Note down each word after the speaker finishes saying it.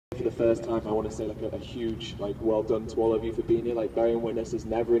the first time, I want to say like a huge well done to all of you for being here. Like, bearing witness is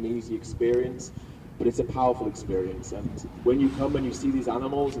never an easy experience, but it's a powerful experience. And when you come and you see these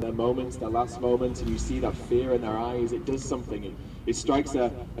animals in their moments, their last moments, and you see that fear in their eyes, it does something. It strikes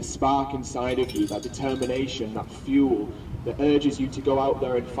a spark inside of you, that determination, that fuel that urges you to go out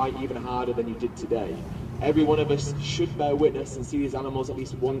there and fight even harder than you did today. Every one of us should bear witness and see these animals at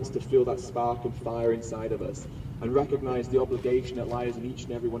least once to feel that spark and fire inside of us, and recognize the obligation that lies on each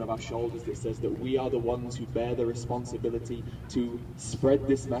and every one of our shoulders that says that we are the ones who bear the responsibility to spread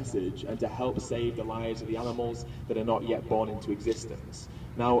this message and to help save the lives of the animals that are not yet born into existence.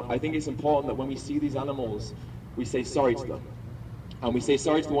 Now, I think it's important that when we see these animals, we say sorry to them. And we say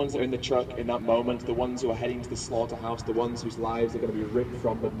sorry to the ones that are in the truck in that moment, the ones who are heading to the slaughterhouse, the ones whose lives are going to be ripped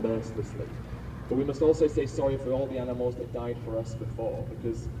from them mercilessly. But we must also say sorry for all the animals that died for us before,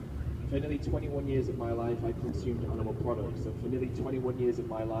 because for nearly 21 years of my life, I consumed animal products. And for nearly 21 years of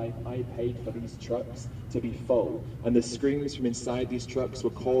my life, I paid for these trucks to be full. And the screams from inside these trucks were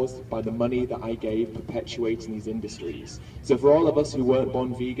caused by the money that I gave perpetuating these industries. So for all of us who weren't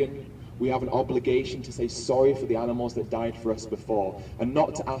born vegan, we have an obligation to say sorry for the animals that died for us before, and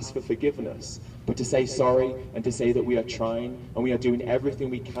not to ask for forgiveness, but to say sorry and to say that we are trying and we are doing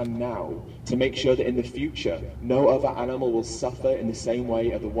everything we can now to make sure that in the future no other animal will suffer in the same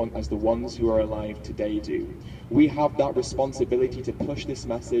way as the ones who are alive today do. We have that responsibility to push this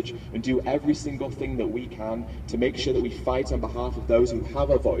message and do every single thing that we can to make sure that we fight on behalf of those who have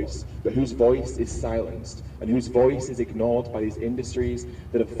a voice, but whose voice is silenced and whose voice is ignored by these industries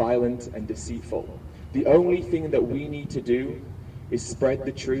that are violent and deceitful. The only thing that we need to do is spread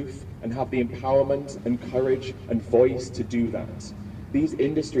the truth and have the empowerment and courage and voice to do that. These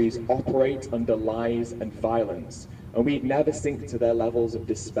industries operate under lies and violence, and we never sink to their levels of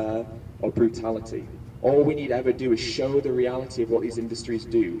despair or brutality. All we need ever do is show the reality of what these industries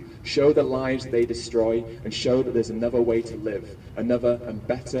do, show the lives they destroy, and show that there's another way to live, another and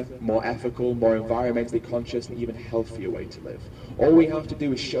better, more ethical, more environmentally conscious, and even healthier way to live. All we have to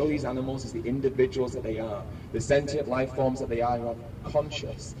do is show these animals as the individuals that they are, the sentient life forms that they are, who are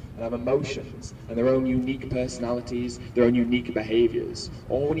conscious and have emotions and their own unique personalities, their own unique behaviors.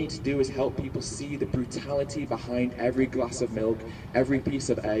 All we need to do is help people see the brutality behind every glass of milk, every piece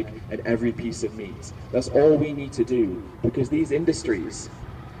of egg, and every piece of meat. That's all we need to do, because these industries,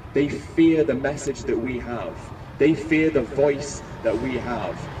 they fear the message that we have. They fear the voice that we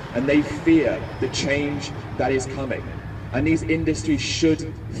have, and they fear the change that is coming. And these industries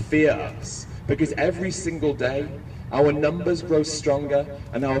should fear us, because every single day, our numbers grow stronger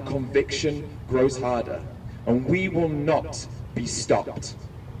and our conviction grows harder, and we will not be stopped.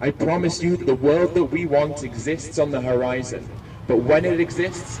 I promise you that the world that we want exists on the horizon, but when it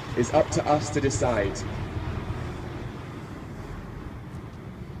exists, it's up to us to decide.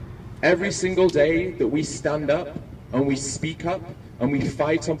 Every single day that we stand up and we speak up and we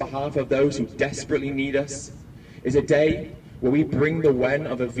fight on behalf of those who desperately need us is a day where we bring the when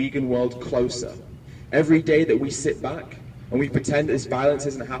of a vegan world closer. Every day that we sit back and we pretend that this violence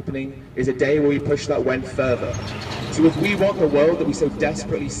isn't happening is a day where we push that when further. So if we want the world that we so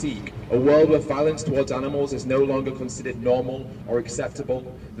desperately seek, a world where violence towards animals is no longer considered normal or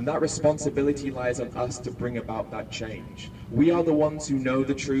acceptable, then that responsibility lies on us to bring about that change. We are the ones who know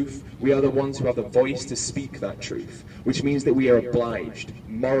the truth. We are the ones who have the voice to speak that truth, which means that we are obliged,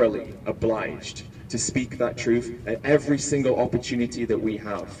 morally obliged, to speak that truth at every single opportunity that we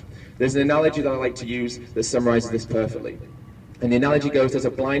have. There's an analogy that I like to use that summarizes this perfectly. And the analogy goes, there's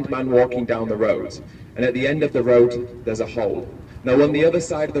a blind man walking down the road, and at the end of the road, there's a hole. Now on the other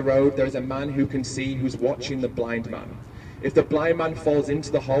side of the road, there is a man who can see, who's watching the blind man. If the blind man falls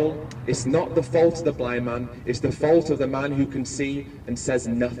into the hole, it's not the fault of the blind man, it's the fault of the man who can see and says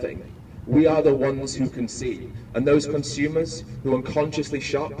nothing. We are the ones who can see, and those consumers who unconsciously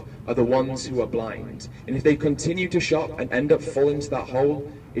shop are the ones who are blind. And if they continue to shop and end up falling into that hole,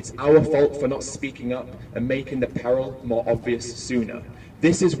 it's our fault for not speaking up and making the peril more obvious sooner.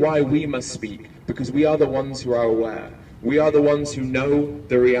 This is why we must speak, because we are the ones who are aware. We are the ones who know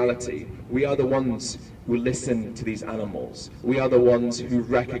the reality. We are the ones who listen to these animals. We are the ones who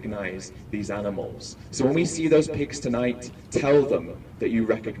recognize these animals. So when we see those pigs tonight, tell them that you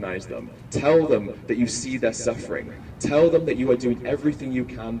recognize them. Tell them that you see their suffering. Tell them that you are doing everything you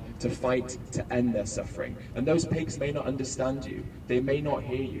can to fight to end their suffering. And those pigs may not understand you. They may not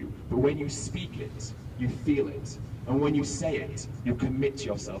hear you. But when you speak it, you feel it. And when you say it, you commit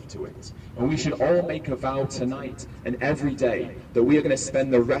yourself to it. And we should all make a vow tonight and every day that we are going to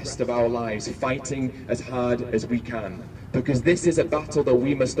spend the rest of our lives fighting as hard as we can. Because this is a battle that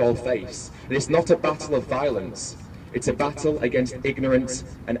we must all face. And it's not a battle of violence. It's a battle against ignorance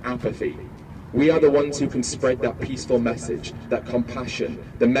and apathy. We are the ones who can spread that peaceful message, that compassion,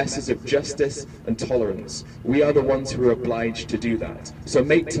 the message of justice and tolerance. We are the ones who are obliged to do that. So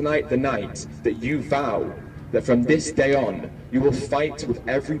make tonight the night that you vow that from this day on, you will fight with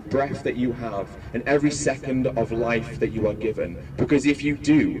every breath that you have and every second of life that you are given. Because if you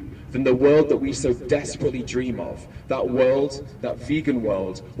do, then the world that we so desperately dream of, that world, that vegan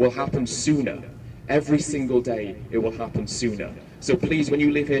world, will happen sooner. Every single day, it will happen sooner. So please, when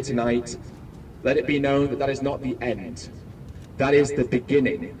you live here tonight, let it be known that that is not the end. That is the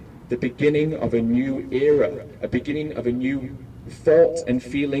beginning of a new era, a beginning of a new thought and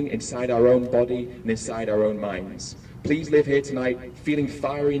feeling inside our own body and inside our own minds. Please live here tonight feeling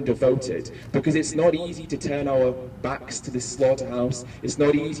fiery and devoted, because it's not easy to turn our backs to this slaughterhouse. It's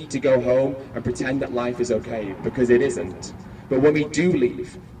not easy to go home and pretend that life is okay, because it isn't. But when we do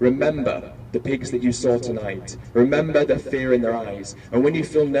leave, remember the pigs that you saw tonight. Remember the fear in their eyes. And when you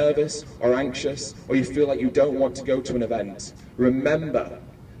feel nervous or anxious, or you feel like you don't want to go to an event, remember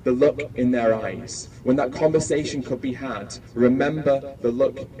the look in their eyes. When that conversation could be had, remember the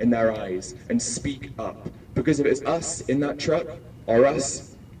look in their eyes and speak up. Because if it's us in that truck or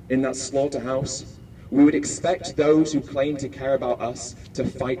us in that slaughterhouse, we would expect those who claim to care about us to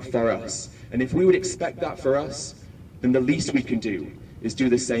fight for us. And if we would expect that for us, then the least we can do is do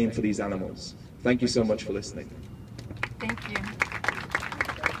the same for these animals. Thank you so much for listening. Thank you.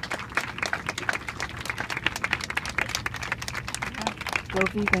 Go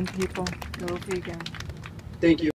vegan, people. Go vegan. Thank you.